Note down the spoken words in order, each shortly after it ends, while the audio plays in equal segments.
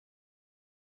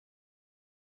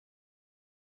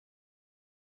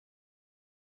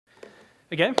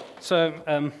Okay,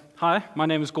 so hi, my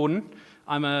name is Gordon.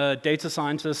 I'm a data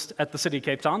scientist at the City of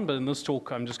Cape Town, but in this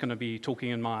talk I'm just going to be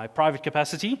talking in my private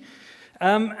capacity.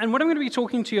 And what I'm going to be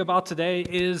talking to you about today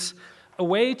is a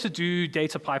way to do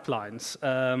data pipelines.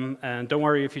 And don't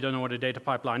worry if you don't know what a data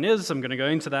pipeline is, I'm going to go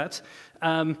into that.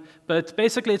 But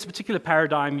basically it's a particular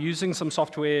paradigm using some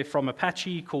software from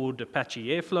Apache called Apache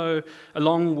Airflow,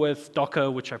 along with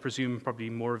Docker, which I presume probably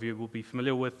more of you will be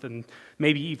familiar with, and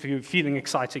maybe if you're feeling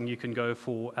exciting, you can go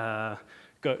to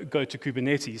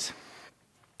Kubernetes.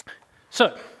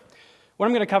 So, what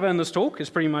I'm going to cover in this talk is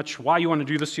pretty much why you want to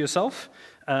do this to yourself,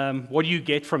 what do you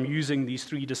get from using these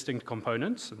three distinct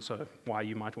components, and so why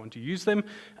you might want to use them,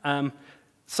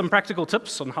 some practical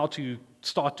tips on how to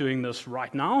start doing this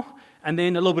right now, and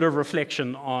then a little bit of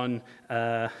reflection on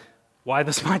why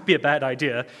this might be a bad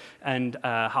idea and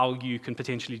how you can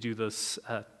potentially do this,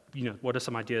 what are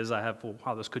some ideas I have for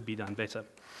how this could be done better.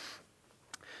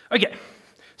 Okay,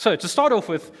 so to start off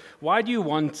with, why do you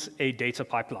want a data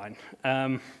pipeline?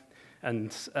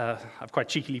 And I've quite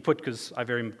cheekily put, because I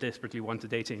very desperately want a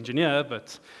data engineer,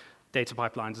 but data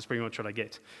pipelines is pretty much what I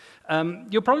get.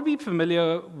 You'll probably be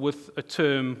familiar with a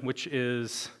term which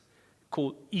is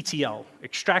called ETL,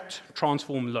 extract,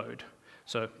 transform, load.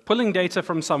 So pulling data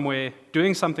from somewhere,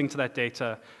 doing something to that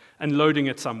data, and loading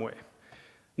it somewhere.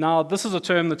 Now, this is a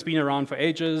term that's been around for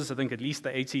ages, I think at least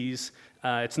the 80s.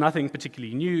 It's nothing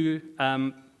particularly new,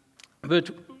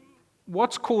 but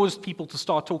what's caused people to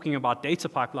start talking about data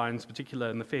pipelines,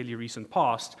 particularly in the fairly recent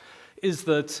past, is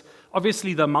that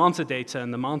obviously the amount of data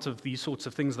and the amount of these sorts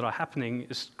of things that are happening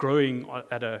is growing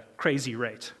at a crazy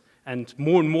rate. And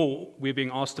more we're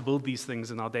being asked to build these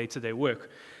things in our day-to-day work.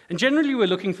 And generally we're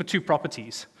looking for two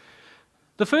properties.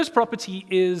 The first property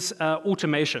is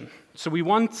automation. So we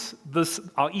want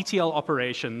our ETL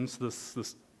operations,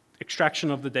 this extraction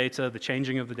of the data, the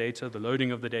changing of the data, the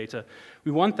loading of the data.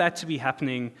 We want that to be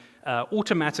happening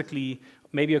automatically,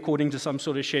 maybe according to some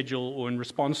sort of schedule or in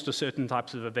response to certain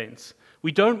types of events.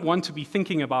 We don't want to be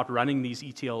thinking about running these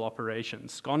ETL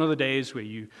operations. Gone are the days where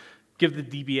you give the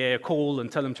DBA a call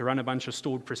and tell them to run a bunch of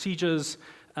stored procedures.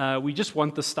 We just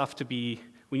want this stuff to be,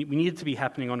 we need it to be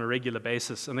happening on a regular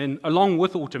basis. And then along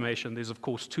with automation, there's of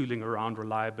course tooling around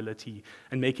reliability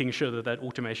and making sure that that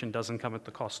automation doesn't come at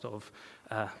the cost of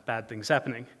bad things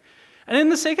happening. And then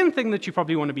the second thing that you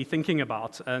probably want to be thinking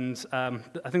about, and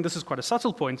I think this is quite a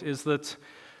subtle point, is that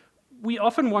we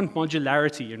often want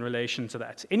modularity in relation to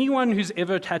that. Anyone who's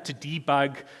ever had to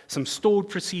debug some stored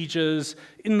procedures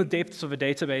in the depths of a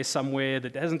database somewhere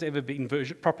that hasn't ever been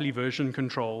properly version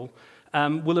controlled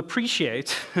will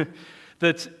appreciate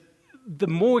that the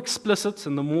more explicit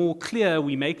and the more clear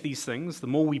we make these things, the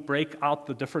more we break out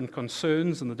the different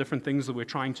concerns and the different things that we're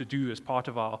trying to do as part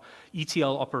of our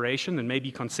ETL operation and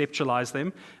maybe conceptualize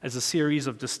them as a series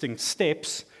of distinct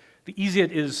steps, the easier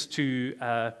it is to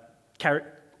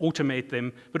automate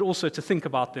them, but also to think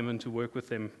about them and to work with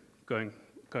them going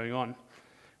on.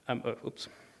 Oops.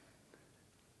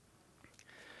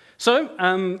 So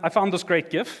I found this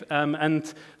great GIF,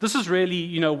 and this is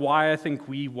really, why I think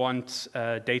we want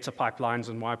data pipelines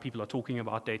and why people are talking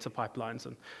about data pipelines.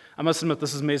 And I must admit,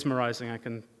 this is mesmerizing. I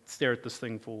can stare at this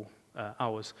thing for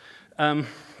hours.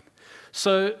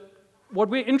 So what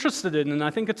we're interested in, and I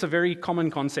think it's a very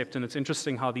common concept, and it's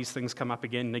interesting how these things come up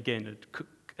again and again. It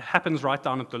happens right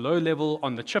down at the low level,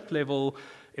 on the chip level,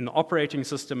 in the operating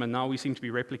system, and now we seem to be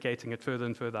replicating it further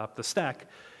and further up the stack,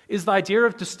 is the idea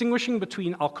of distinguishing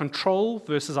between our control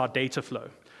versus our data flow.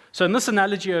 So in this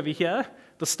analogy over here,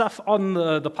 the stuff on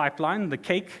the pipeline, the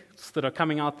cakes that are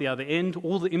coming out the other end,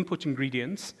 all the input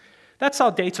ingredients, that's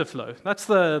our data flow. That's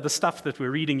the stuff that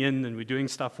we're reading in and we're doing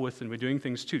stuff with and we're doing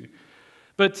things to.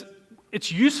 But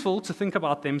it's useful to think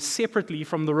about them separately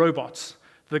from the robots,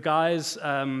 the guys,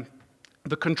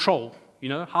 the control.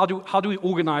 How do we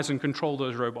organize and control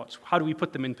those robots? How do we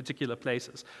put them in particular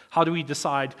places? How do we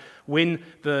decide when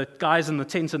the guys in the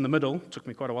tent in the middle, took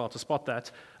me quite a while to spot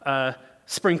that,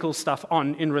 sprinkle stuff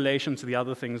on in relation to the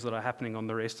other things that are happening on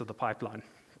the rest of the pipeline?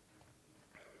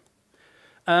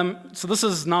 So this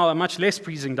is now a much less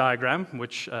pleasing diagram,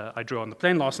 which I drew on the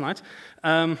plane last night,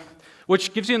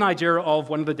 which gives you an idea of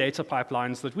one of the data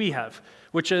pipelines that we have,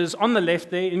 which is on the left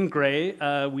there in gray,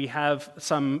 we have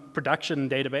some production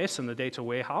database in the data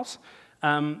warehouse.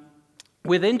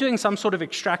 We're then doing some sort of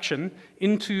extraction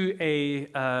into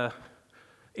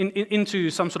into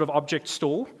some sort of object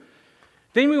store.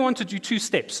 Then we want to do two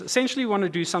steps. Essentially, we want to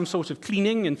do some sort of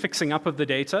cleaning and fixing up of the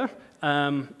data.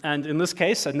 And in this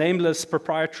case, a nameless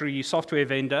proprietary software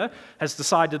vendor has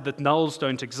decided that nulls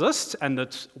don't exist and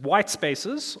that white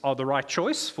spaces are the right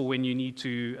choice for when you need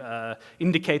to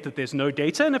indicate that there's no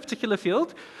data in a particular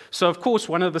field. So, of course,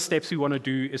 one of the steps we want to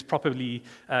do is properly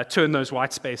turn those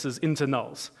white spaces into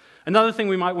nulls. Another thing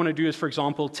we might want to do is, for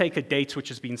example, take a date which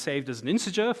has been saved as an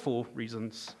integer for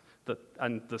reasons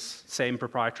and this same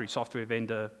proprietary software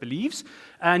vendor believes,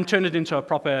 and turn it into a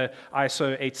proper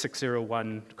ISO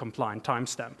 8601 compliant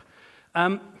timestamp.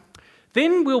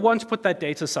 Then we'll want to put that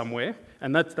data somewhere,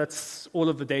 and that's all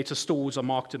of the data stores are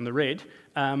marked in the red.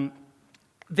 Then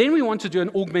we want to do an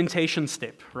augmentation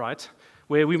step, right,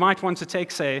 where we might want to take,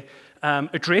 say,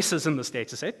 addresses in this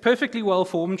data set, perfectly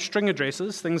well-formed string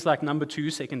addresses, things like number 2,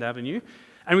 2nd Avenue,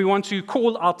 and we want to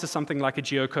call out to something like a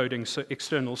geocoding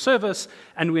external service,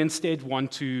 and we instead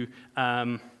want to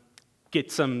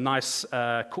get some nice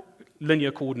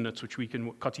linear coordinates,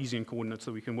 Cartesian coordinates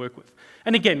that we can work with.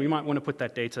 And again, we might want to put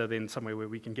that data then somewhere where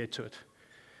we can get to it.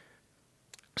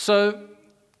 So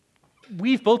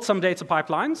we've built some data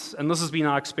pipelines, and this has been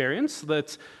our experience,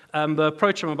 that the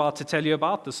approach I'm about to tell you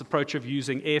about, this approach of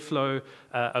using Airflow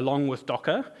along with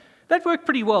Docker, that worked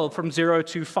pretty well from 0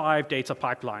 to 5 data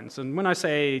pipelines. And when I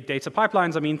say data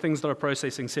pipelines, I mean things that are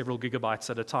processing several gigabytes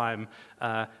at a time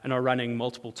and are running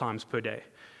multiple times per day.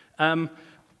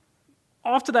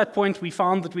 After that point, we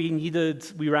found that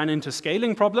we ran into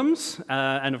scaling problems.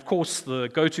 And of course, the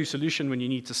go-to solution when you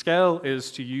need to scale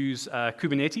is to use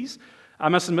Kubernetes. I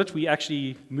must admit, we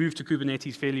actually moved to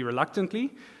Kubernetes fairly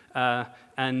reluctantly.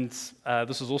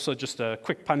 This is also just a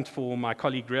quick punt for my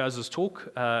colleague Riaz's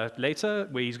talk later,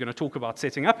 where he's going to talk about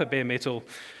setting up a bare metal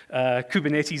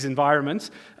Kubernetes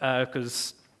environment,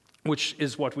 which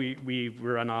is what we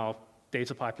run our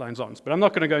data pipelines on. But I'm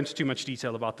not going to go into too much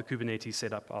detail about the Kubernetes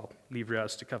setup. I'll leave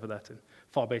Riaz to cover that in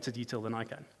far better detail than I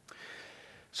can.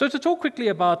 So to talk quickly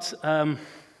about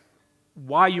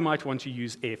why you might want to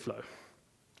use Airflow.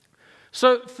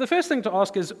 So the first thing to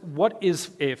ask is, what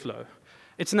is Airflow?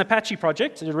 It's an Apache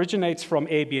project. It originates from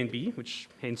Airbnb, which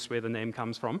hence where the name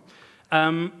comes from.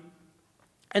 And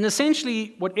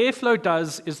essentially, what Airflow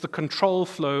does is the control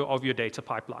flow of your data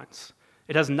pipelines.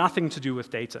 It has nothing to do with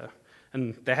data.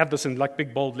 And they have this in like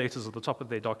big bold letters at the top of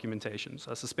their documentation.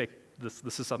 So I suspect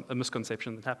this is a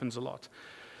misconception that happens a lot.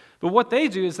 But what they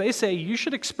do is they say you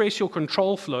should express your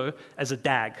control flow as a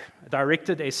DAG, a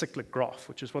directed acyclic graph,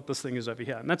 which is what this thing is over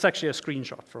here. And that's actually a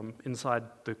screenshot from inside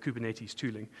the Kubernetes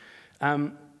tooling.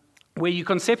 Where you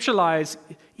conceptualize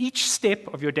each step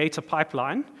of your data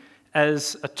pipeline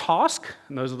as a task,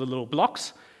 and those are the little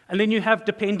blocks, and then you have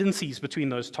dependencies between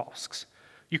those tasks.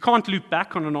 You can't loop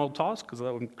back on an old task, because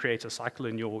that would create a cycle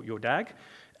in your DAG.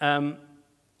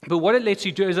 But what it lets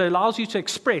you do is it allows you to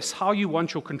express how you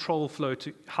want your control flow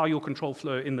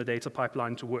in the data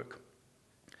pipeline to work.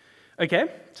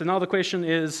 Okay, so now the question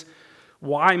is,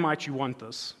 why might you want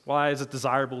this? Why is it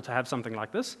desirable to have something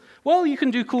like this? Well, you can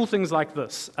do cool things like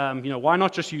this. Why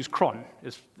not just use cron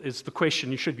is the question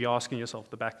you should be asking yourself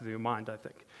at the back of your mind, I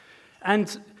think.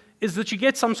 And is that you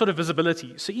get some sort of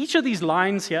visibility. So each of these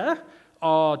lines here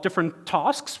are different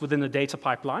tasks within the data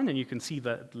pipeline, and you can see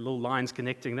the little lines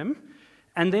connecting them.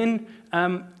 And then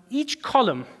each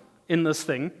column in this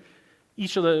thing,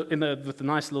 with the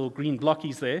nice little green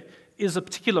blockies there, is a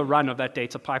particular run of that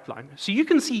data pipeline. So you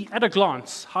can see at a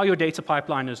glance how your data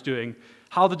pipeline is doing,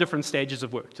 how the different stages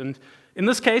have worked. And in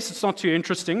this case, it's not too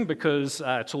interesting because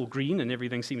it's all green and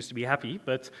everything seems to be happy.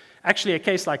 But actually, a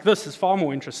case like this is far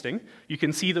more interesting. You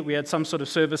can see that we had some sort of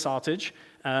service outage,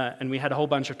 and we had a whole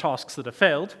bunch of tasks that have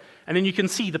failed. And then you can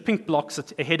see the pink blocks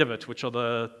ahead of it, which are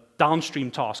the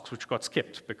downstream tasks which got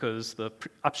skipped because the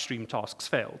upstream tasks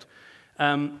failed.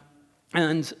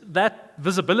 And that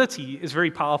visibility is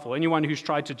very powerful. Anyone who's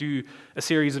tried to do a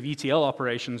series of ETL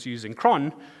operations using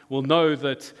cron will know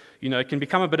that it can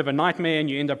become a bit of a nightmare, and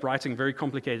you end up writing very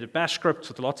complicated bash scripts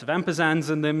with lots of ampersands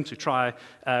in them to try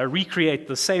recreate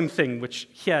the same thing, which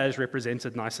here is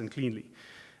represented nice and cleanly.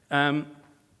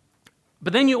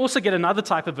 But then you also get another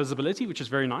type of visibility, which is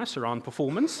very nice, around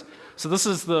performance. So this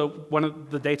is one of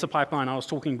the data pipeline I was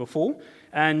talking before.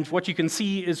 And what you can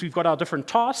see is we've got our different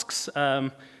tasks,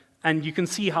 and you can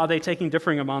see how they're taking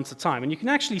differing amounts of time. And you can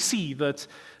actually see that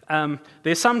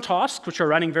there's some tasks which are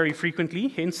running very frequently,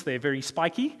 hence they're very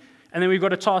spiky. And then we've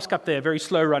got a task up there, a very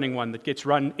slow-running one that gets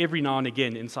run every now and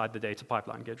again inside the data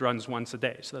pipeline. It runs once a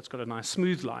day, so that's got a nice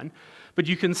smooth line. But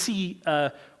you can see,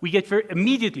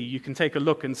 immediately you can take a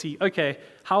look and see, okay,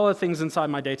 how are things inside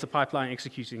my data pipeline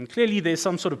executing? Clearly, there's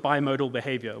some sort of bimodal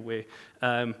behavior where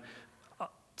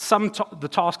the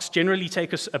tasks generally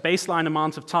take a baseline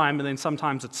amount of time, and then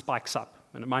sometimes it spikes up.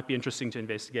 And it might be interesting to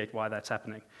investigate why that's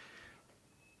happening.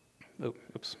 Oh,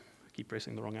 oops, I keep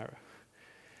pressing the wrong arrow.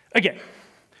 Again,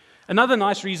 another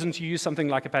nice reason to use something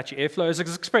like Apache Airflow is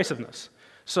its expressiveness.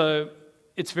 So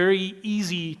it's very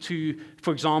easy to,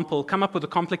 for example, come up with a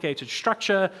complicated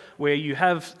structure where you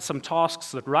have some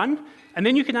tasks that run, and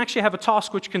then you can actually have a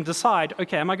task which can decide,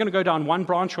 okay, am I going to go down one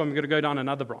branch or am I going to go down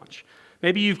another branch?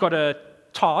 Maybe you've got a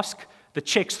task that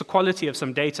checks the quality of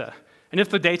some data. And if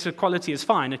the data quality is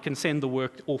fine, it can send the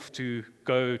work off to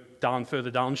go down further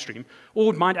downstream.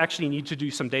 Or it might actually need to do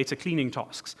some data cleaning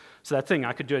tasks. So that thing,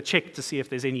 I could do a check to see if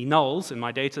there's any nulls in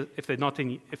my data, if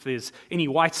there's any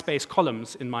white space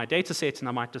columns in my data set, and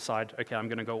I might decide, okay, I'm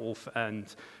going to go off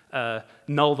and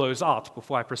null those out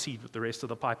before I proceed with the rest of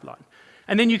the pipeline.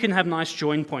 And then you can have nice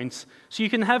join points. So you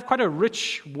can have quite a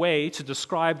rich way to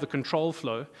describe the control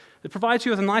flow that provides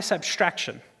you with a nice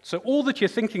abstraction. So all that you're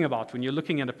thinking about when you're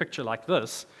looking at a picture like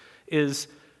this is,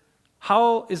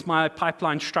 how is my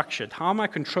pipeline structured? How am I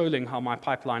controlling how my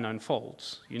pipeline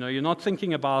unfolds? You know, you're not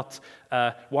thinking about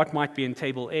what might be in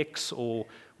table X or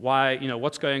why, you know,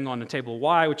 what's going on in table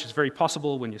Y, which is very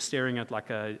possible when you're staring at like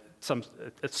a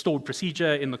stored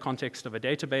procedure in the context of a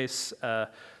database,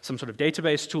 some sort of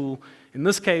database tool. In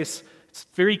this case, it's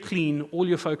very clean. All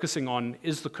you're focusing on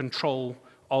is the control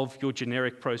of your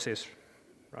generic process,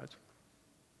 right?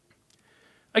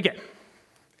 Okay.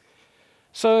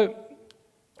 So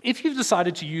if you've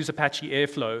decided to use Apache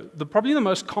Airflow, probably the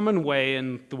most common way,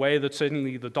 and the way that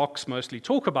certainly the docs mostly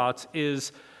talk about,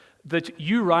 is that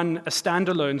you run a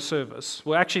standalone service.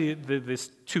 Well, actually,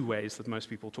 there's two ways that most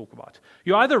people talk about.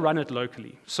 You either run it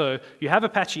locally. So you have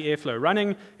Apache Airflow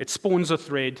running, it spawns a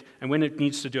thread, and when it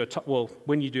needs to do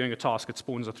when you're doing a task, it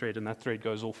spawns a thread, and that thread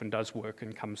goes off and does work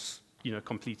and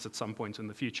completes at some point in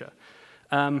the future.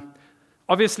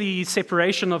 Obviously,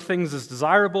 separation of things is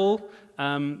desirable,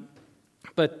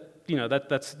 but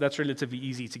that's relatively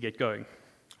easy to get going.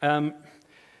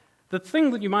 The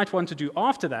thing that you might want to do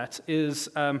after that is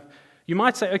you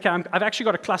might say, okay, I've actually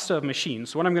got a cluster of machines.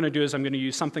 So what I'm going to do is I'm going to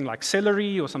use something like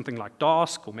Celery or something like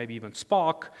Dask or maybe even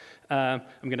Spark. I'm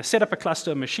going to set up a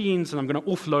cluster of machines, and I'm going to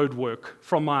offload work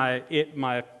from my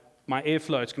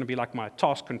Airflow. It's going to be like my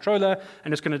task controller,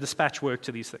 and it's going to dispatch work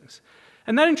to these things.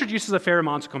 And that introduces a fair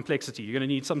amount of complexity. You're going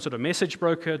to need some sort of message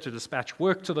broker to dispatch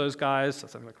work to those guys,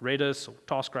 something like Redis or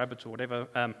TaskRabbit or whatever.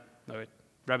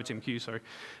 RabbitMQ, sorry.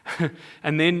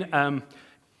 And then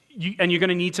you're going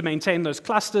to need to maintain those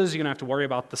clusters. You're going to have to worry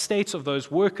about the states of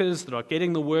those workers that are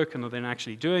getting the work and are then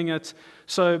actually doing it.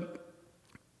 So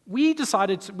we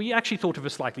actually thought of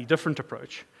a slightly different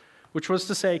approach, which was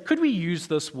to say, could we use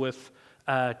this with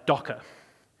Docker?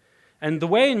 And the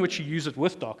way in which you use it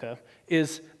with Docker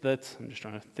is that, I'm just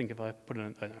trying to think if I put it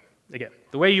in, oh no, again.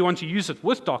 The way you want to use it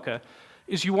with Docker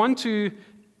is you want to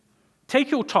take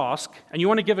your task and you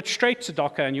want to give it straight to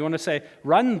Docker, and you want to say,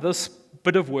 run this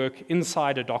bit of work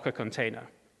inside a Docker container.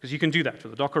 Because you can do that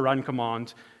with the Docker run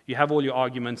command. You have all your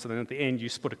arguments, and then at the end you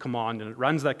put a command, and it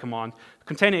runs that command. The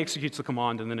container executes the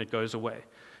command, and then it goes away.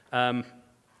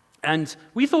 And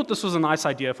we thought this was a nice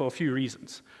idea for a few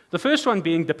reasons. The first one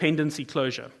being dependency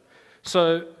closure.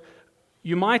 So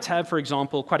you might have, for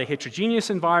example, quite a heterogeneous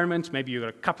environment. Maybe you've got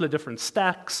a couple of different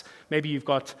stacks. Maybe you've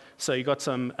got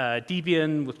some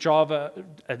Debian with Java,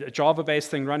 a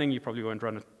Java-based thing running. You probably won't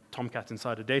run a Tomcat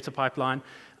inside a data pipeline.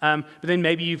 But then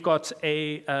maybe you've got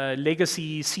a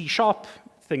legacy C#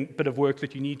 bit of work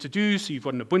that you need to do. So you've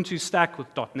got an Ubuntu stack with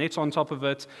 .NET on top of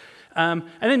it. And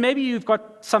then maybe you've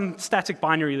got some static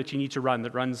binary that you need to run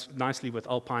that runs nicely with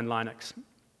Alpine Linux.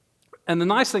 And the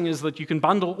nice thing is that you can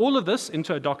bundle all of this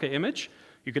into a Docker image.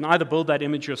 You can either build that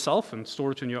image yourself and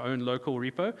store it in your own local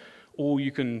repo, or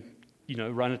you can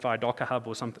run it via Docker Hub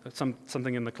or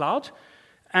something in the cloud.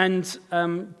 And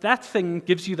that thing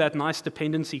gives you that nice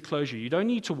dependency closure. You don't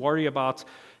need to worry about,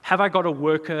 have I got a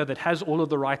worker that has all of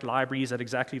the right libraries at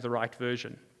exactly the right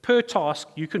version? Per task,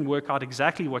 you can work out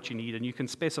exactly what you need, and you can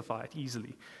specify it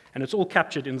easily. And it's all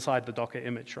captured inside the Docker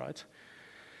image, right?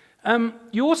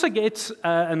 You also get,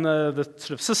 and the sort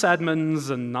of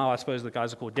sysadmins, and now I suppose the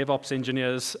guys are called DevOps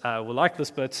engineers will like this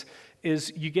bit,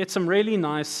 is you get some really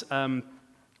nice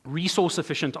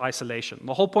resource-efficient isolation.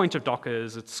 The whole point of Docker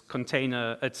is it's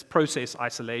process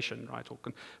isolation, right, or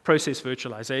process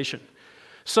virtualization.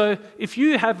 So if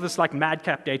you have this like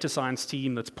madcap data science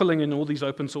team that's pulling in all these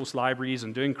open source libraries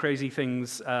and doing crazy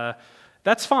things,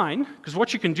 That's fine, because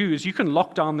what you can do is you can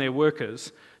lock down their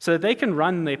workers so that they can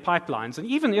run their pipelines. And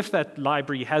even if that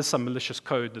library has some malicious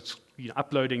code that's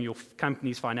uploading your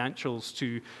company's financials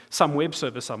to some web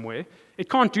server somewhere, it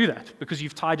can't do that because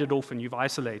you've tied it off and you've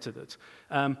isolated it.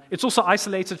 It's also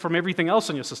isolated from everything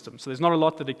else on your system, so there's not a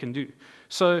lot that it can do.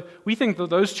 So we think that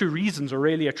those two reasons are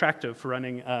really attractive for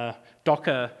running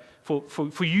Docker,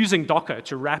 for using Docker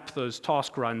to wrap those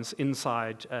task runs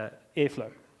inside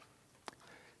Airflow.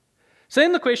 So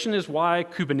then the question is, why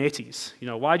Kubernetes?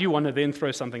 Why do you want to then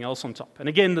throw something else on top? And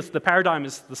again, the paradigm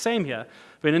is the same here,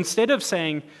 but instead of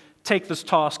saying, take this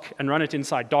task and run it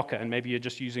inside Docker, and maybe you're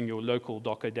just using your local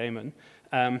Docker daemon,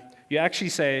 you actually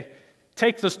say,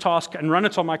 take this task and run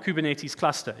it on my Kubernetes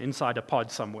cluster inside a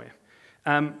pod somewhere.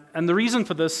 And the reason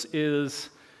for this is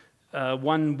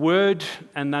one word,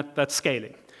 and that's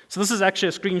scaling. So this is actually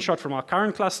a screenshot from our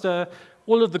current cluster.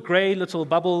 All of the gray little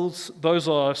bubbles, those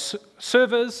are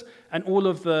servers, and all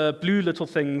of the blue little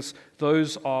things,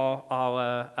 those are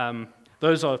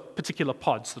particular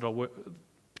pods that are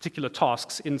particular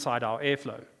tasks inside our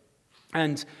Airflow.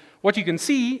 And what you can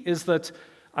see is that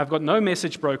I've got no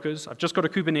message brokers. I've just got a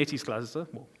Kubernetes cluster,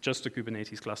 well, just a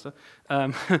Kubernetes cluster.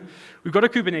 We've got a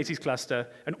Kubernetes cluster,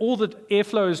 and all that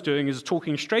Airflow is doing is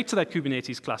talking straight to that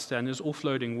Kubernetes cluster and is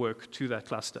offloading work to that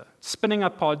cluster, spinning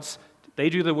up pods. They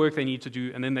do the work they need to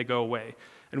do, and then they go away.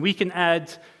 And we can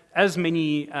add as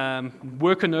many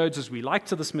worker nodes as we like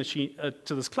to this machine,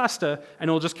 to this cluster, and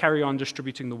it'll just carry on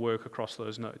distributing the work across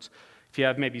those nodes. If you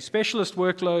have maybe specialist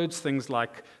workloads, things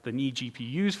like that need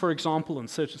GPUs, for example, and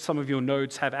some of your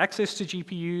nodes have access to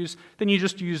GPUs, then you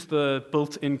just use the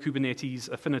built-in Kubernetes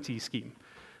affinity scheme.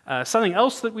 Something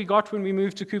else that we got when we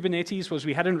moved to Kubernetes was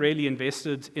we hadn't really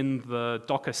invested in the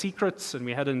Docker secrets, and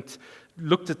we hadn't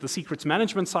looked at the secrets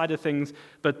management side of things,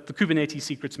 but the Kubernetes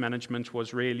secrets management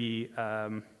was really,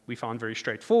 we found very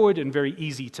straightforward and very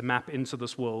easy to map into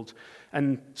this world.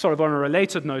 And sort of on a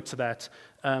related note to that,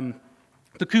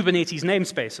 the Kubernetes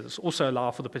namespaces also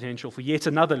allow for the potential for yet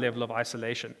another level of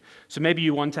isolation. So maybe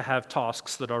you want to have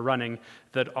tasks that are running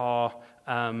that are,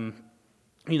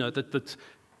 that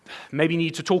maybe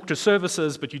need to talk to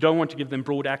services, but you don't want to give them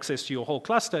broad access to your whole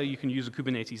cluster. You can use a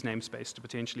Kubernetes namespace to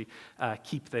potentially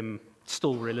keep them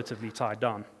still relatively tied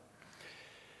down.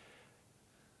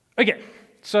 Okay.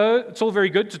 So it's all very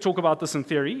good to talk about this in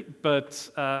theory, but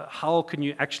how can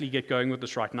you actually get going with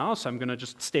this right now? So I'm going to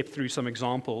just step through some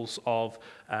examples of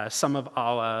some of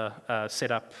our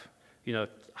setup,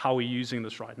 how we're using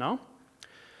this right now.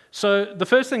 So the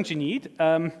first things you need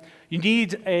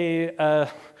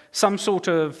some sort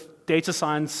of data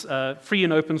science, free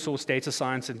and open source data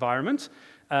science environment.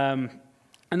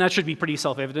 And that should be pretty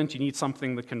self-evident. You need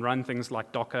something that can run things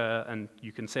like Docker, and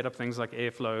you can set up things like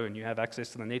Airflow, and you have access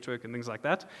to the network and things like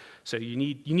that. So you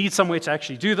need somewhere to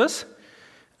actually do this.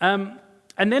 And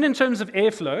then in terms of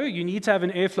Airflow, you need to have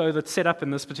an Airflow that's set up in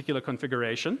this particular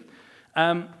configuration.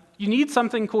 You need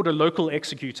something called a local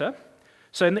executor.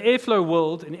 So in the Airflow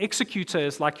world, an executor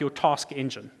is like your task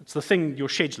engine. It's the thing, your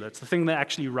scheduler. It's the thing that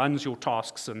actually runs your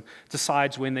tasks and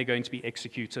decides when they're going to be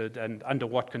executed and under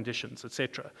what conditions,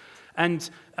 etc. And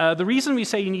the reason we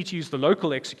say you need to use the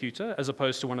local executor as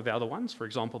opposed to one of the other ones, for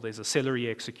example, there's a Celery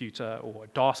executor or a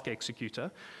Dask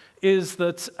executor, is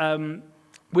that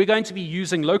we're going to be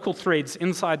using local threads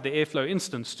inside the Airflow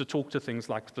instance to talk to things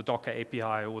like the Docker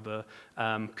API or the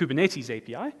Kubernetes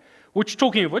API.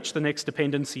 Talking of which, the next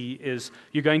dependency is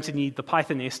you're going to need the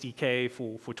Python SDK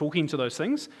for talking to those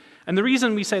things. And the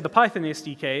reason we say the Python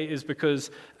SDK is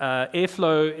because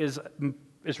Airflow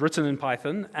is written in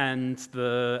Python, and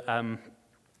the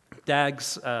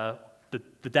DAGs,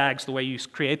 the DAGs, the way you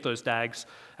create those DAGs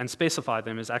and specify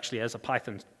them is actually as a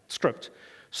Python script.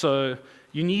 So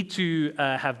you need to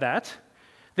have that.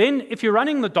 Then if you're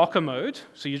running the Docker mode,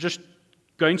 so you're just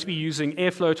going to be using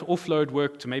Airflow to offload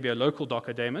work to maybe a local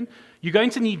Docker daemon, you're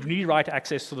going to need rewrite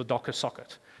access to the Docker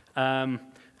socket. And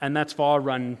that's var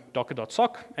run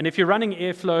docker.sock. And if you're running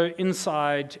Airflow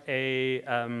inside a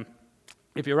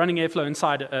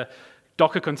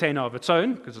Docker container of its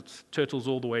own, because it turtles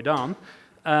all the way down,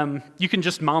 you can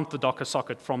just mount the Docker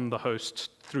socket from the host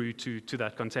through to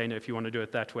that container if you want to do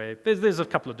it that way. There's a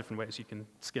couple of different ways you can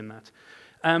skin that.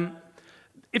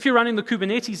 If you're running the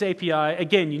Kubernetes API,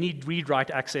 again, you need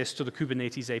read-write access to the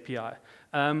Kubernetes API.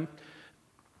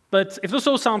 But if this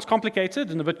all sounds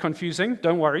complicated and a bit confusing,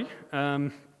 don't worry.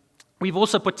 We've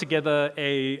also put together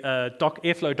a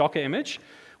Airflow Docker image,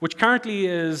 which currently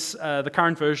is, the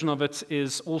current version of it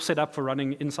is all set up for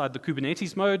running inside the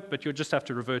Kubernetes mode, but you'll just have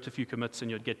to revert a few commits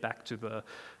and you'll get back to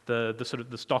the sort of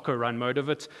this Docker run mode of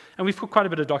it. And we've put quite a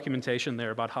bit of documentation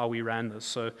there about how we ran this.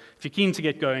 So if you're keen to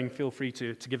get going, feel free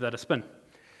to give that a spin.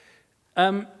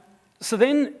 So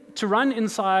then, to run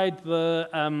inside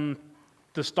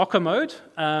this Docker mode,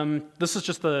 this is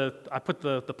just I put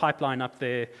the pipeline up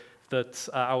there that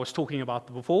I was talking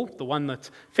about before, the one that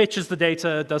fetches the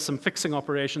data, does some fixing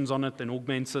operations on it, then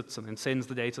augments it, and then sends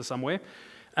the data somewhere.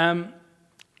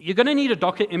 You're going to need a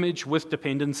Docker image with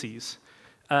dependencies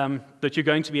that you're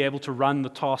going to be able to run the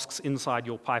tasks inside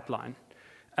your pipeline.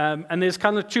 And there's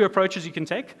kind of two approaches you can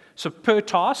take. So per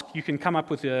task, you can come up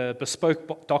with a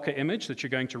bespoke Docker image that you're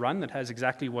going to run that has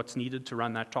exactly what's needed to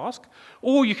run that task.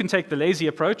 Or you can take the lazy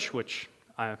approach, which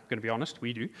I'm going to be honest,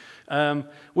 we do,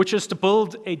 which is to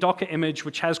build a Docker image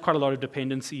which has quite a lot of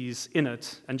dependencies in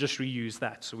it and just reuse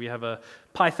that. So we have a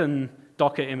Python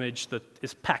Docker image that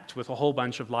is packed with a whole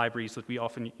bunch of libraries that we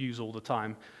often use all the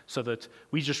time so that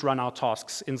we just run our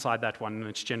tasks inside that one, and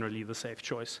it's generally the safe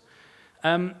choice.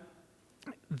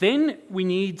 Then we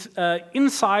need,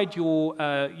 inside your,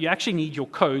 you actually need your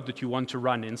code that you want to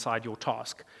run inside your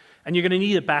task. And you're going to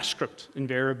need a bash script,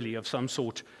 invariably, of some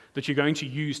sort that you're going to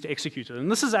use to execute it.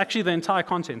 And this is actually the entire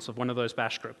contents of one of those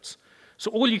bash scripts. So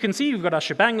all you can see, we've got our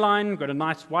shebang line, we've got a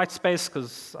nice white space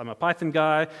because I'm a Python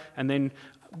guy, and then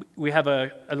we have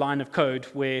a line of code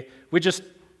where we're just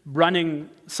running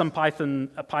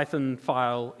a Python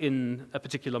file in a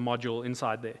particular module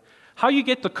inside there. How you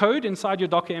get the code inside your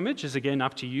Docker image is, again,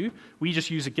 up to you. We just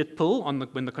use a git pull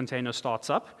when the container starts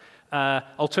up.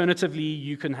 Alternatively,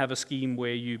 you can have a scheme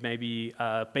where you maybe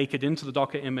bake it into the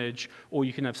Docker image, or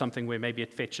you can have something where maybe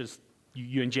it fetches,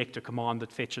 you inject a command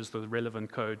that fetches the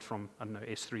relevant code from, I don't know,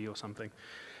 S3 or something.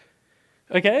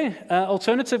 Okay,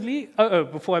 alternatively,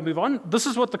 before I move on, this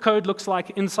is what the code looks like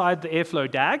inside the Airflow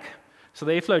DAG. So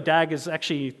the Airflow DAG is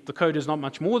actually, the code is not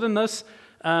much more than this.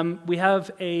 We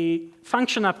have a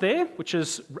function up there, which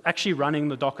is actually running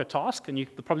the Docker task. And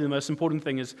probably the most important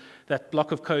thing is that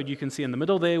block of code you can see in the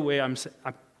middle there, where I'm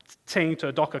saying to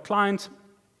a Docker client,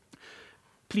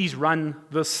 please run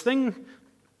this thing.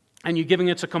 And you're giving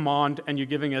it a command, and you're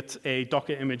giving it a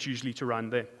Docker image usually to run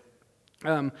there.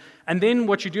 And then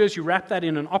what you do is you wrap that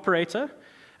in an operator.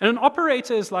 And an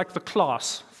operator is like the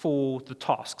class for the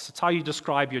tasks. It's how you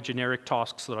describe your generic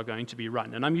tasks that are going to be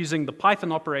run. And I'm using the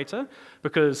Python operator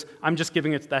because I'm just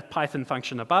giving it that Python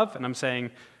function above, and I'm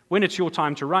saying, when it's your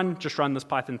time to run, just run this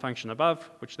Python function above,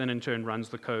 which then in turn runs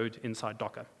the code inside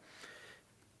Docker.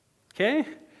 Okay.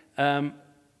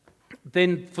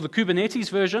 Then for the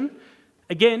Kubernetes version,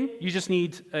 again, you just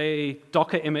need a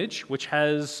Docker image which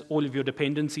has all of your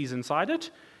dependencies inside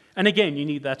it. And again, you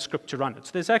need that script to run it.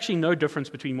 So there's actually no difference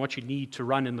between what you need to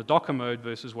run in the Docker mode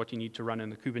versus what you need to run in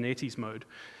the Kubernetes mode.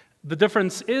 The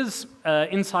difference is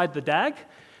inside the DAG.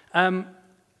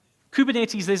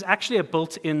 Kubernetes, there's actually a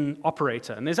built-in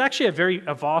operator. And there's actually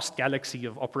a vast galaxy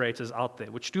of operators out there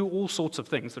which do all sorts of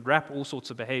things, that wrap all sorts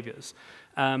of behaviors.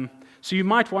 So you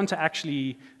might want to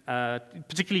actually,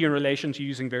 particularly in relation to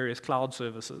using various cloud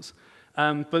services.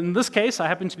 But in this case, I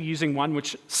happen to be using one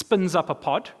which spins up a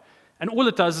pod. And all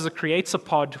it does is it creates a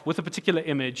pod with a particular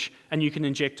image, and you can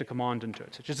inject a command into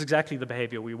it, which is exactly the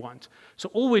behavior we want.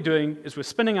 So all we're doing is we're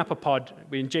spinning up a pod,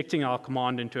 we're injecting our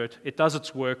command into it, it does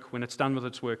its work, when it's done with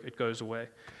its work, it goes away.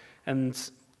 And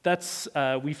that's,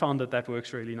 we found that that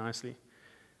works really nicely.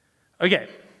 Okay.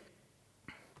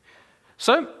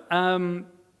 So,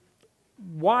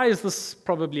 why is this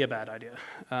probably a bad idea?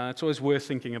 It's always worth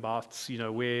thinking about,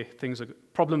 where things are,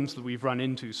 problems that we've run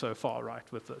into so far, right,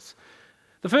 with this.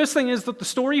 The first thing is that the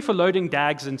story for loading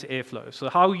DAGs into Airflow, so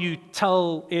how you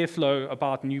tell Airflow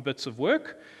about new bits of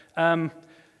work, we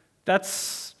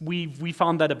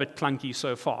found that a bit clunky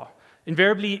so far.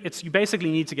 Invariably, you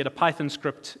basically need to get a Python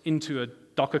script into a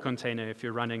Docker container if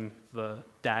you're running the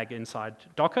DAG inside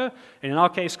Docker. And in our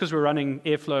case, because we're running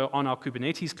Airflow on our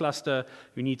Kubernetes cluster,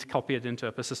 we need to copy it into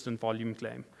a persistent volume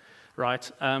claim,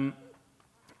 right?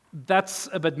 That's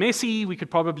a bit messy. We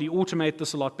could probably automate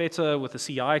this a lot better with a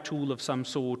CI tool of some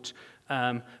sort,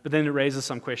 but then it raises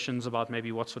some questions about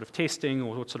maybe what sort of testing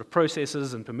or what sort of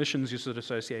processes and permissions you should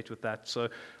associate with that. So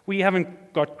we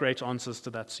haven't got great answers to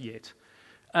that yet.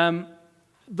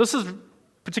 This is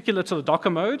particular to the Docker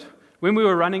mode. When we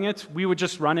were running it, we were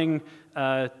just running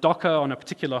Docker on a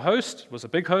particular host. It was a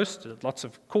big host. It had lots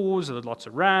of cores. It had lots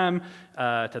of RAM.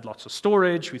 It had lots of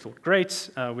storage. We thought, great,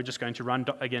 we're just going to run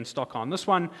against Docker on this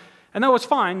one. And that was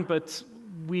fine, but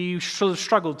we sort of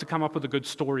struggled to come up with a good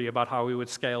story about how we would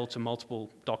scale to multiple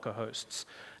Docker hosts.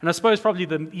 And I suppose probably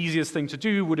the easiest thing to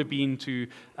do would have been to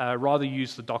rather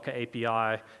use the Docker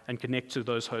API and connect to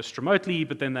those hosts remotely,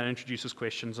 but then that introduces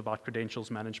questions about credentials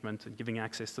management and giving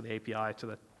access to the API to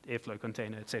the Airflow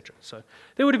container, etc. So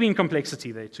there would have been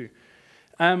complexity there too.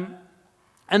 And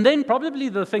And then probably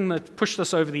the thing that pushed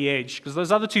us over the edge, because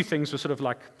those other two things were sort of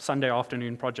like Sunday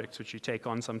afternoon projects, which you take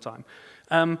on sometime,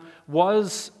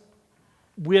 was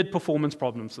weird performance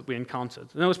problems that we encountered.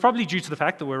 And it was probably due to the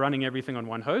fact that we're running everything on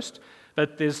one host,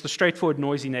 but there's the straightforward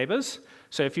noisy neighbors.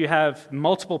 So if you have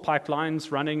multiple pipelines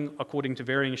running according to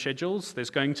varying schedules, there's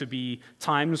going to be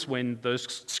times when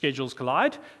those schedules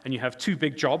collide, and you have two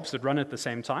big jobs that run at the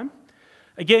same time.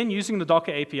 Again, using the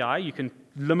Docker API, you can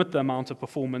limit the amount of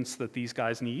performance that these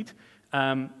guys need,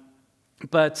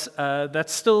 but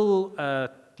that's still,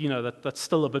 that's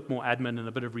still a bit more admin and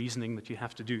a bit of reasoning that you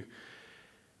have to do.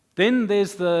 Then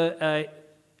there's the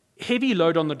heavy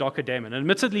load on the Docker daemon. And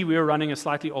admittedly, we were running a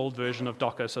slightly old version of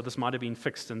Docker, so this might have been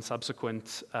fixed in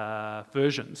subsequent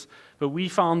versions. But we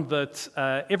found that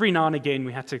every now and again,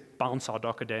 we had to bounce our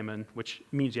Docker daemon, which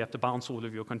means you have to bounce all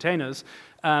of your containers,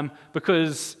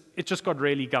 because it just got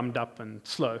really gummed up and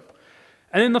slow.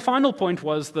 And then the final point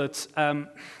was that,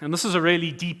 and this is a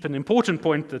really deep and important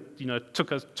point that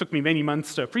took me many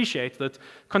months to appreciate, that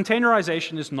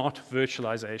containerization is not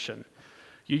virtualization.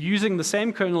 You're using the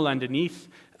same kernel underneath.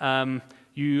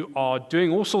 You are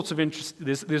doing all sorts of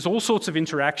there's all sorts of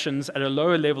interactions at a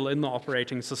lower level in the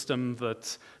operating system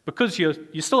that, because you're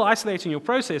still isolating your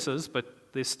processes, but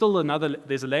there's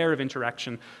a layer of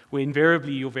interaction where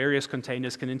invariably your various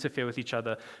containers can interfere with each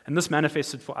other. And this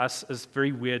manifested for us as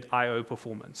very weird I/O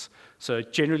performance. So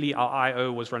generally our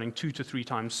I/O was running 2 to 3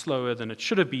 times slower than it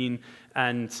should have been,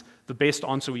 and the best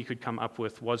answer we could come up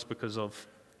with was because of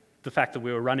the fact that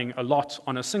we were running a lot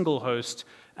on a single host,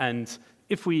 and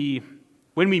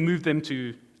when we moved them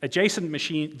to adjacent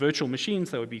virtual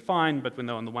machines, that would be fine, but when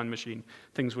they're on the one machine,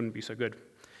 things wouldn't be so good.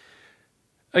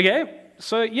 Okay,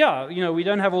 so yeah, we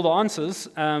don't have all the answers,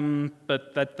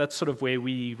 but that's sort of where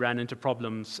we ran into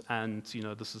problems, and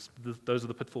those are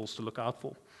the pitfalls to look out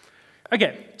for.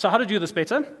 Okay, so how to do this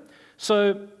better?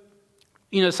 So,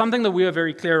 something that we are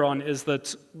very clear on is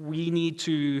that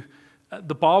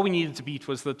the bar we needed to beat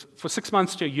was that for 6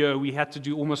 months to a year, we had to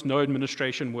do almost no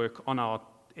administration work on our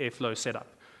Airflow setup.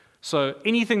 So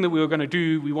anything that we were going to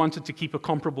do, we wanted to keep a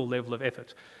comparable level of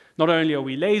effort. Not only are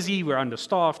we lazy, we're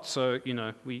understaffed, so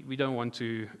we don't want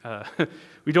to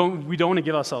we don't want to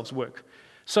give ourselves work.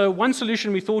 So one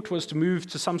solution we thought was to move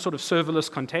to some sort of serverless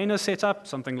container setup,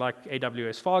 something like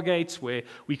AWS Fargate, where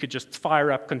we could just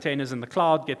fire up containers in the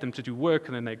cloud, get them to do work,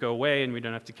 and then they go away, and we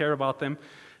don't have to care about them.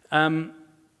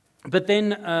 But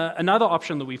then another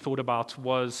option that we thought about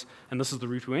was, and this is the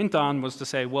route we went down, was to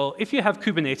say, well, if you have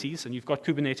Kubernetes and you've got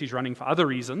Kubernetes running for other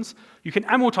reasons, you can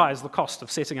amortize the cost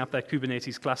of setting up that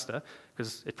Kubernetes cluster,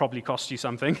 because it probably costs you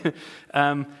something,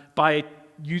 by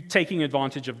you taking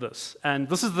advantage of this. And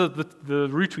this is the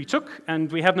route we took,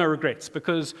 and we have no regrets,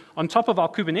 because on top of our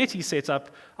Kubernetes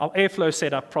setup, our Airflow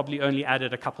setup probably only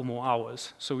added a couple more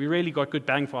hours. So we really got good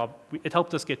bang for it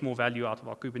helped us get more value out of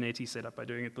our Kubernetes setup by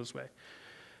doing it this way.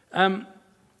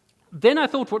 Then I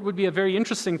thought what would be a very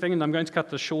interesting thing, and I'm going to cut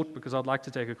this short because I'd like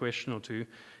to take a question or two,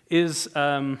 is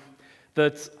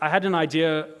that I had an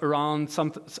idea around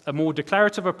a more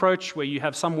declarative approach where you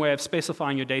have some way of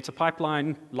specifying your data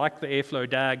pipeline, like the Airflow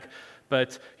DAG,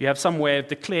 but you have some way of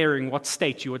declaring what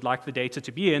state you would like the data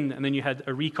to be in, and then you had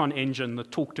a recon engine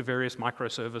that talked to various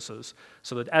microservices,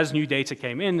 so that as new data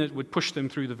came in, it would push them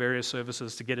through the various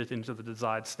services to get it into the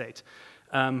desired state.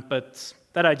 But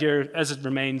that idea, as it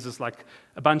remains, is like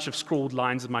a bunch of scrawled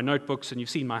lines in my notebooks, and you've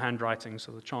seen my handwriting,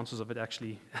 so the chances of it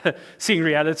actually seeing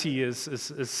reality is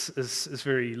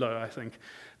very low, I think.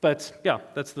 But yeah,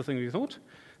 that's the thing we thought.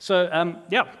 So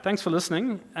yeah, thanks for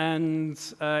listening, and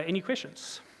any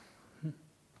questions?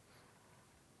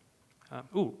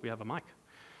 We have a mic.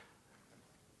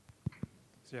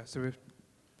 So yeah,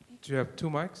 do you have 2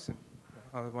 mics?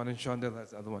 One in Shondell has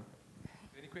the other one.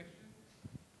 Any questions?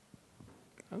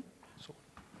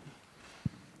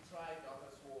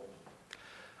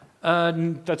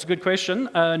 That's a good question.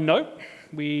 No,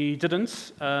 we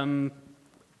didn't. I'm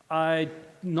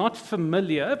not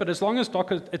familiar, but as long as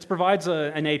Docker, it provides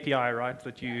an API, right,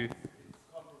 that you...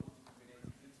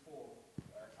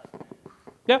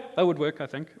 Yeah, that would work, I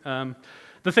think.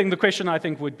 The question, I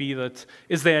think, would be that,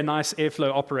 is there a nice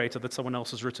Airflow operator that someone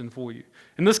else has written for you?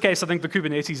 In this case, I think the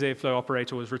Kubernetes Airflow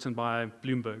operator was written by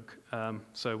Bloomberg.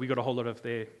 So we got a whole lot of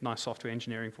their nice software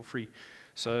engineering for free.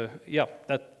 So yeah,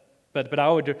 but I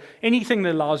would, anything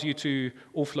that allows you to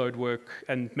offload work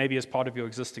and maybe as part of your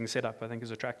existing setup, I think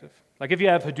is attractive. Like if you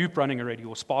have Hadoop running already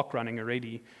or Spark running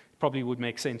already, it probably would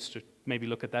make sense to maybe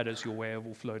look at that as your way of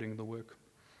offloading the work.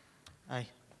 Hi.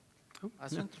 I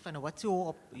was trying to find out, what's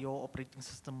your operating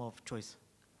system of choice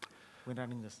when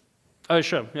running this? Oh,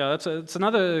 sure. Yeah, it's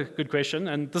another good question,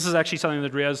 and this is actually something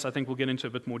that Riaz, I think, will get into a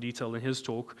bit more detail in his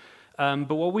talk.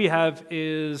 But what we have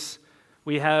is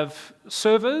we have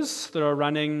servers that are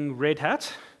running Red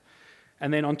Hat,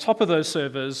 and then on top of those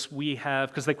servers, we have,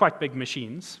 because they're quite big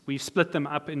machines, we've split them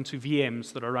up into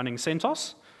VMs that are running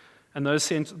CentOS, and those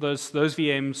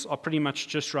VMs are pretty much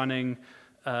just running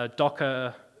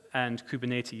Docker and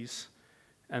Kubernetes,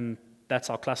 and that's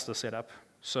our cluster setup.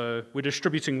 So we're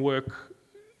distributing work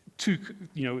to,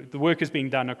 the work is being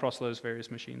done across those various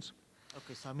machines.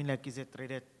 Okay, so I mean, like, is it Red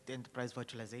Hat Enterprise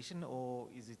Virtualization, or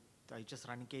are you just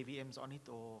running KVMs on it,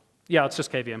 or? Yeah, it's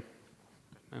just KVM.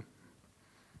 Yeah.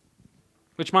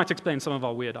 Which might explain some of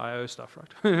our weird I/O stuff,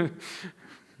 right?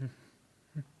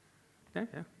 Yeah.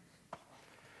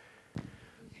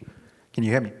 Can you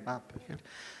hear me? Ah, perfect.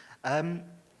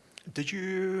 Did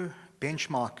you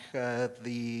benchmark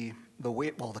the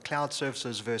cloud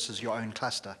services versus your own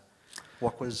cluster?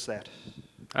 What was that?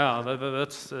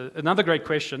 That's another great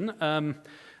question.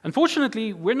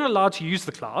 Unfortunately, we're not allowed to use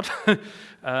the cloud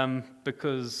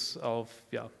because of,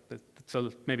 it's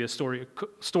maybe a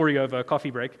story over a coffee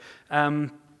break.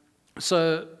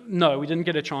 So no, we didn't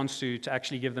get a chance to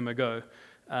actually give them a go.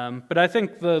 But I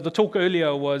think the talk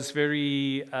earlier was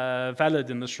very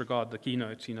valid in this regard, the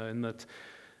keynote, in that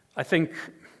I think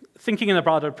thinking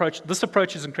about this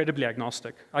approach is incredibly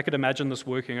agnostic. I could imagine this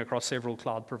working across several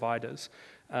cloud providers.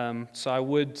 So I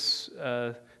would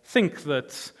think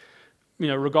that,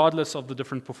 regardless of the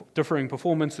differing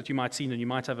performance that you might see and you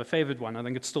might have a favored one, I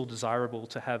think it's still desirable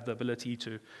to have the ability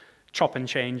to chop and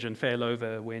change and fail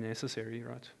over where necessary,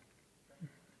 right?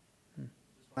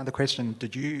 Another question,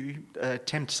 did you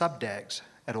attempt sub-DAGs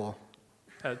at all?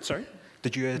 Sorry?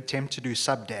 Did you attempt to do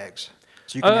sub-DAGs?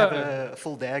 So you can have a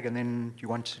full DAG and then you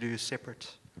want to do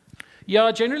separate?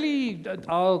 Yeah, generally,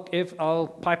 our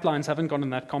pipelines haven't gotten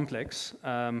that complex.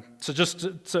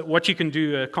 So what you can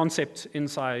do, a concept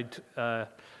inside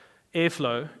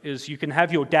Airflow, is you can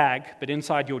have your DAG, but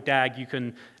inside your DAG, you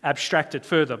can abstract it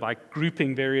further by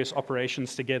grouping various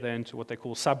operations together into what they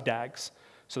call sub-DAGs,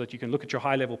 so that you can look at your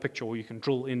high-level picture or you can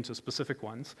drill into specific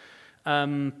ones. But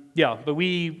none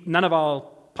of our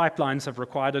pipelines have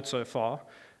required it so far.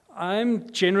 I'm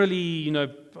generally,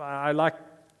 I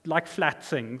like flat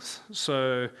things,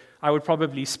 so I would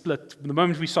probably split. The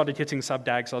moment we started hitting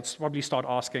sub-DAGs, I'd probably start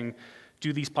asking,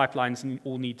 do these pipelines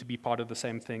all need to be part of the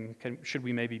same thing? Should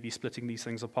we maybe be splitting these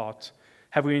things apart?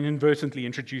 Have we inadvertently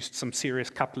introduced some serious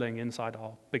coupling inside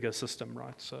our bigger system,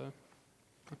 right? So.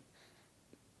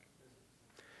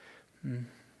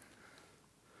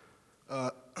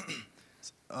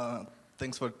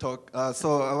 Thanks for the talk.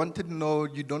 So I wanted to know,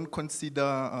 you don't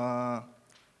consider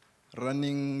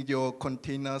running your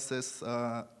containers as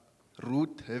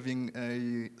root having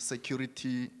a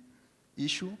security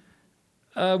issue?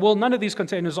 Well, none of these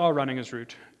containers are running as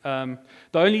root. The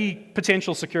only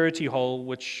potential security hole,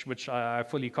 which I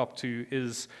fully cop to,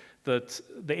 is that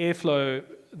the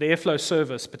Airflow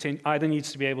service either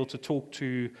needs to be able to talk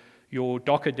to your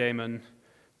Docker daemon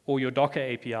or your Docker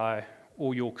API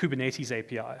or your Kubernetes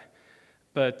API.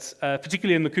 But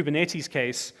particularly in the Kubernetes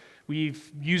case,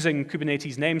 using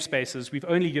Kubernetes namespaces, we've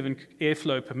only given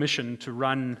Airflow permission to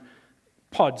run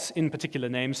pods in particular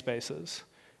namespaces.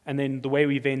 And then the way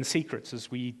we vend secrets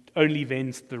is we only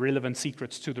vend the relevant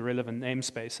secrets to the relevant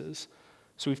namespaces.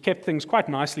 So we've kept things quite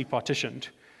nicely partitioned.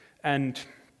 And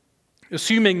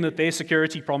assuming that their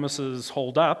security promises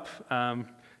hold up, and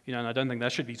I don't think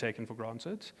that should be taken for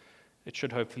granted, it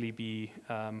should hopefully be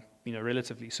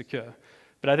relatively secure.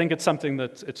 But I think it's something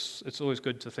that it's always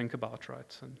good to think about,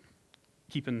 right? And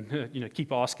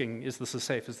keep asking, is this as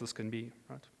safe as this can be,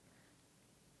 right?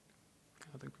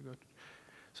 I think we're good.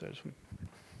 So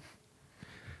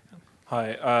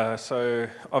Hi, so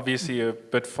obviously you're a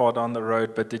bit far down the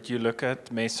road, but did you look at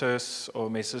Mesos or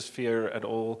Mesosphere at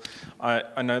all?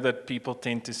 I know that people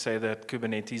tend to say that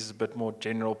Kubernetes is a bit more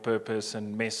general purpose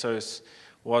and Mesos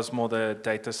was more the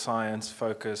data science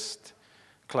focused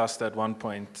cluster at one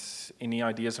point. Any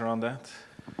ideas around that?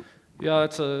 Yeah,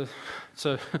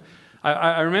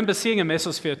 I remember seeing a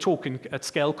Mesosphere talk at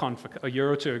ScaleConf a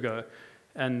year or two ago.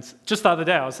 And just the other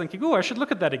day, I was thinking, I should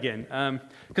look at that again.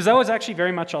 Because that was actually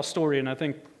very much our story, and I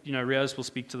think Riaz will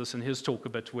speak to this in his talk a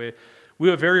bit, where we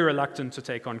were very reluctant to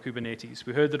take on Kubernetes.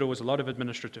 We heard that it was a lot of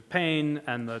administrative pain,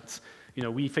 and that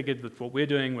we figured that what we're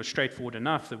doing was straightforward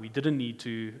enough that we didn't need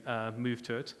to move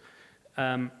to it.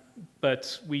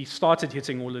 But we started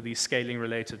hitting all of these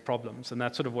scaling-related problems, and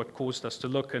that's sort of what caused us to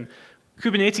look. And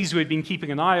Kubernetes we had been keeping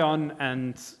an eye on,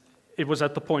 and it was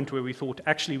at the point where we thought,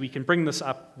 actually, we can bring this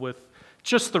up with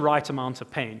just the right amount of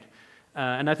pain.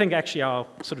 And I think actually our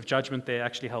sort of judgment there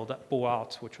actually bore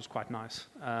out, which was quite nice.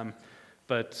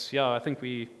 But yeah, I think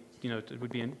it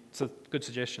would be it's a good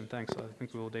suggestion. Thanks. I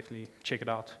think we will definitely check it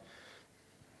out.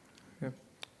 Okay.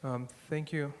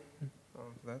 Thank you for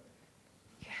that.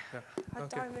 Our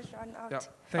time is run out. Yeah,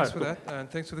 thanks Oh, for cool. that, and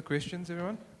thanks for the questions,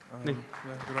 everyone. Yeah.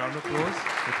 A round of applause.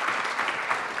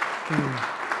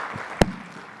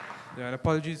 Yeah, and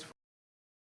apologies for